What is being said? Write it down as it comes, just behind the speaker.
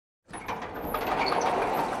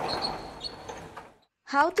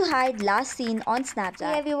How to hide last seen on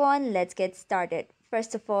Snapchat. Hey everyone, let's get started.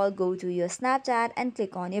 First of all, go to your Snapchat and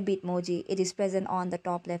click on your Bitmoji. It is present on the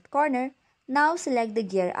top left corner. Now select the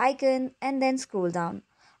gear icon and then scroll down.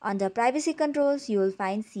 Under privacy controls, you will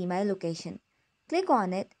find see my location. Click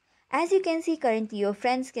on it. As you can see currently your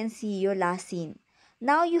friends can see your last seen.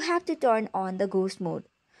 Now you have to turn on the ghost mode.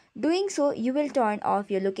 Doing so, you will turn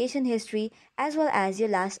off your location history as well as your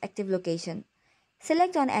last active location.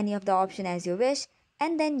 Select on any of the option as you wish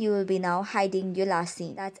and then you will be now hiding your last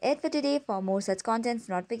scene. That's it for today. For more such contents,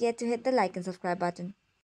 do not forget to hit the like and subscribe button.